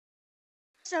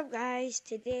What's up, guys?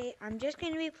 Today I'm just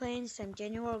going to be playing some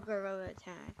general gorrila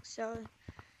attack. So,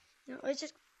 let's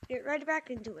just get right back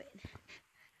into it.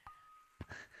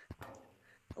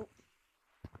 Oh,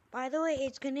 by the way,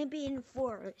 it's going to be in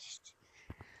forest.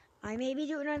 I may be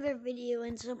doing another video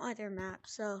in some other map,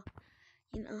 so,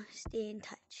 stay in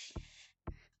touch.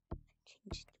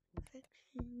 Change the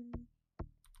perfection.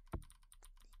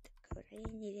 I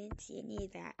didn't see any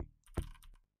of that.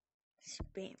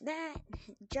 Spam that.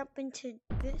 Jump into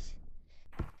this.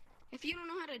 If you don't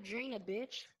know how to drain a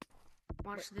bitch,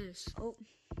 watch this. Oh.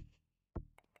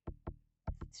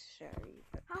 Sorry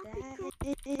about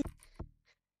that.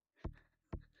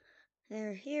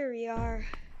 There, here we are.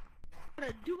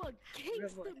 Gotta do a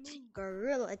gangsta move.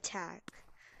 Gorrila attack.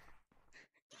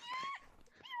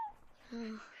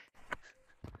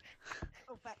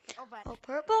 Oh,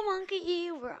 purple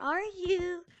monkey, where are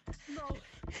you?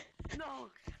 No.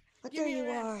 What there you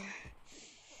are?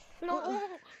 No.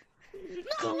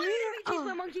 Come Let here. me chase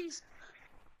my monkeys.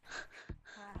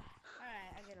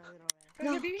 Alright, I get a little bit.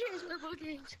 No. You chase my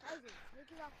monkeys. Isaac, look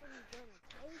it up when you're done,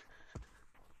 okay?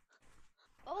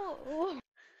 Oh.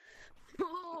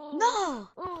 No!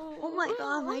 Oh my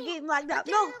god, my game lagged out.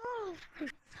 No!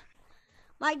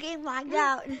 My game lagged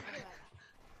out.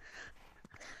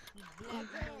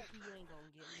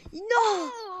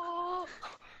 No!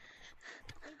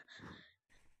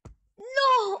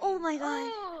 No! Oh my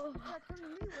god.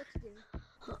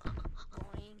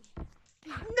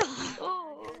 No!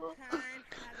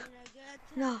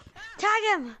 No. Tag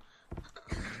him!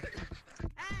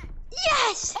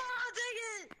 Yes! Oh, dang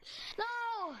it!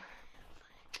 No!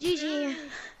 GG.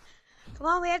 Come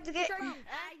on, we have to get...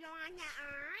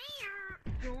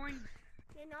 Join.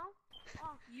 You know?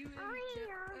 Oh, UMU.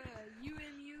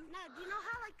 no, do you know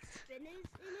how like spin is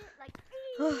in it? Like,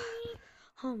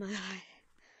 Oh my god.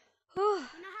 you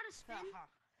know how to spin?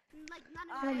 Like, not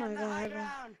Oh my god.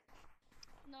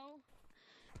 No.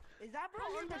 Is that bro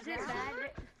on Is it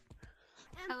bad?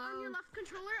 And on your left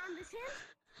controller on this hand,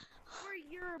 where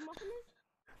your muffin is?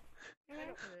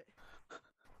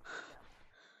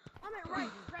 I'm at right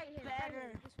hand. Better.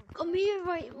 This one. Come here,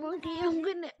 right monkey. I'm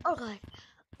gonna... Oh god.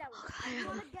 That one. Oh You god.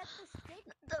 wanna get the stick?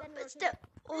 The step.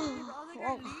 Oh.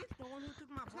 The one who took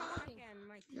my block and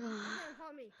my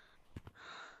follow me.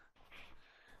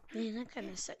 Man, I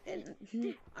kinda suck at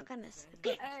it. I kinda suck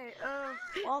at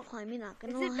Hey, wall climbing, not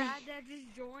gonna is it lie. bad that I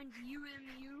just joined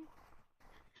UMU?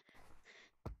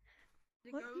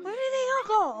 Where did they all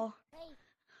go? Hey.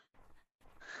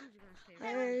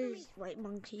 There's white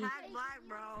monkey. Tag black,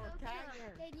 bro. Tag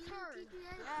him. Hey, do you teach me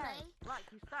how to play? Black,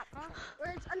 you stop, huh? Or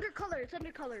it's under color. It's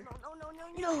under color.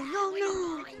 No.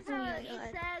 Oh my It god.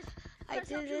 says. I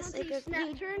did this like a snap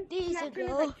few turn. days Snap turn is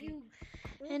ago. like you.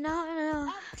 And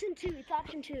now, Option 2. It's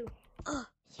option 2. oh,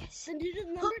 yes. Then do the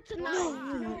number to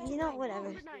 9. No, you know,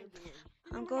 whatever.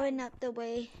 I'm going up the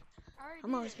way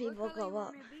most people go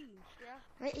up.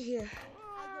 Right here.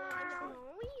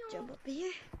 Jump up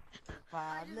here.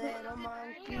 5 little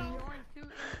monkeys.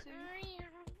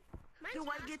 Do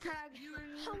I get tagged?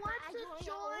 Who wants to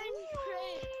join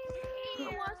Craig? Who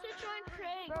wants to join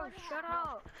Craig? Bro, shut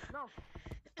up. No.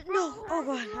 No, oh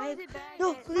god,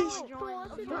 no, please.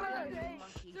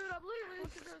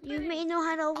 You may know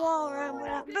how to wall run, but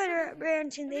I'm better at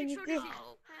branching than you think.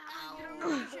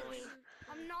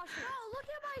 I'm not sure. Oh, look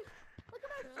at my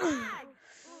flag.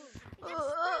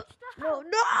 No.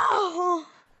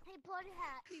 Hey, party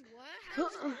hat.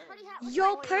 Party hat.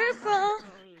 Yo, purple.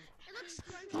 It looks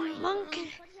Monkey.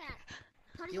 Party hat.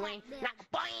 Party You hat ain't there. not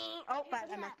boing. Oh,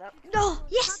 I messed up. No,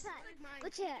 yes.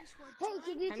 What's that? Hey,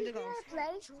 can you teach me how to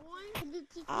play? Can you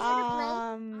teach me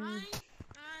how to play?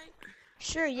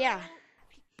 Sure, yeah.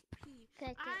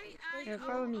 Okay. Here,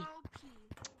 follow me.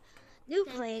 New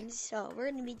plans, so we're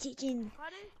gonna be teaching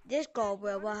this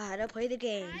gorrila how to play the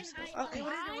games. Okay.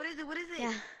 What is it?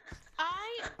 Yeah.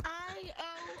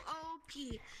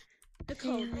 IOOP. The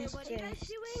code is What are you guys just.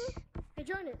 doing? Hey,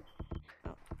 join it.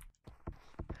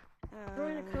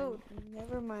 Join the code.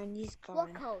 Never mind, he's gone.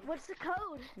 What code? What's the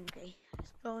code? Okay,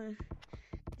 let's go in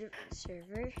the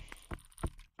server.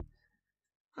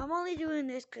 I'm only doing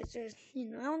this because there's,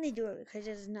 I only do it because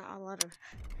there's not a lot of.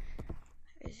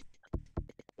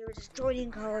 You're just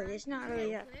joining code. It's not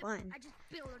really that fun.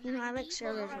 I like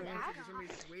servers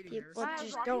where people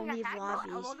just don't leave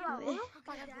lobbies. It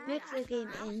makes the game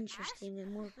interesting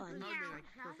and more fun.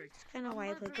 It's kind of why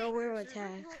I play gorrila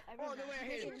attack.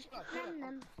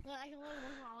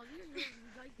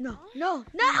 No!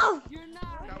 You're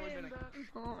not.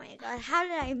 Oh my god, how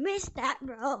did I miss that,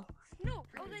 bro? No.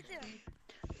 Oh, right there.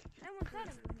 That one got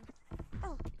him.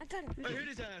 Oh, I got him. I heard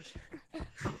his ass.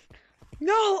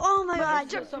 No! Oh my god, I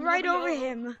Just jumped some right movie over over.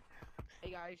 him.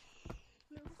 Hey guys.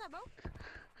 What's up, bro?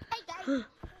 Hey, guys.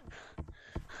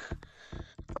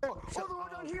 Oh,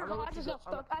 I just got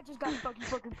stuck. I just got stuck, you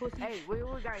fucking pussy. Hey, wait,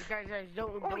 guys,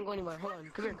 don't go anywhere. Hold on,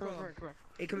 come here.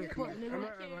 Hey, come here. I'm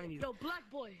right behind you. Yo, black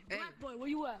boy, where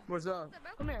you at? What's up?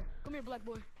 Come here, black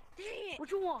boy.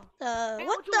 What you want? What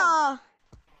what you the?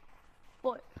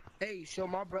 What? Hey, so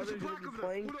my brother's gonna be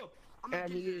playing,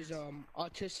 and he is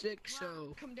autistic,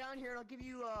 so. Come down here and I'll give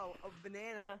you a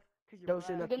banana. Don't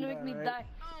say You're nothing gonna make me about it, die.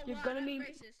 You're gonna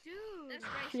make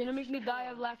You're gonna make me die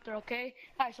of laughter, okay?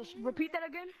 Alright, so repeat that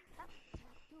again.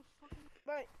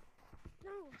 Right.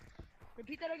 No.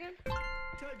 Repeat that again.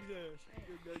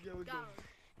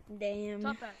 Damn.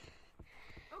 Stop that.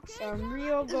 Some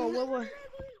real go.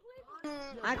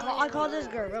 I call this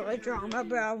gorilla drama,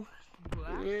 bro.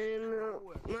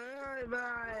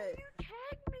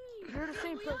 You're the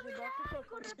same person, bro.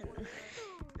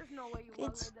 There's no way you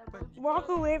Kids, walk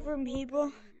away from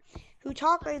people who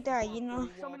talk like that, you know?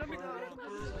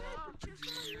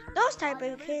 Those type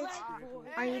of kids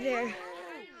are either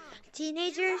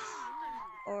teenagers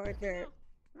or they're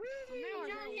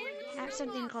have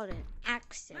something called an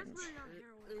accent.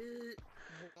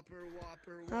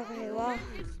 Okay, well,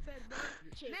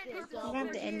 I'm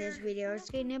going to end this video. It's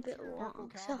getting a bit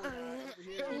long, so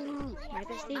I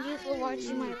guess thank you for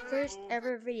watching my first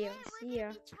ever video. See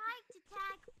ya.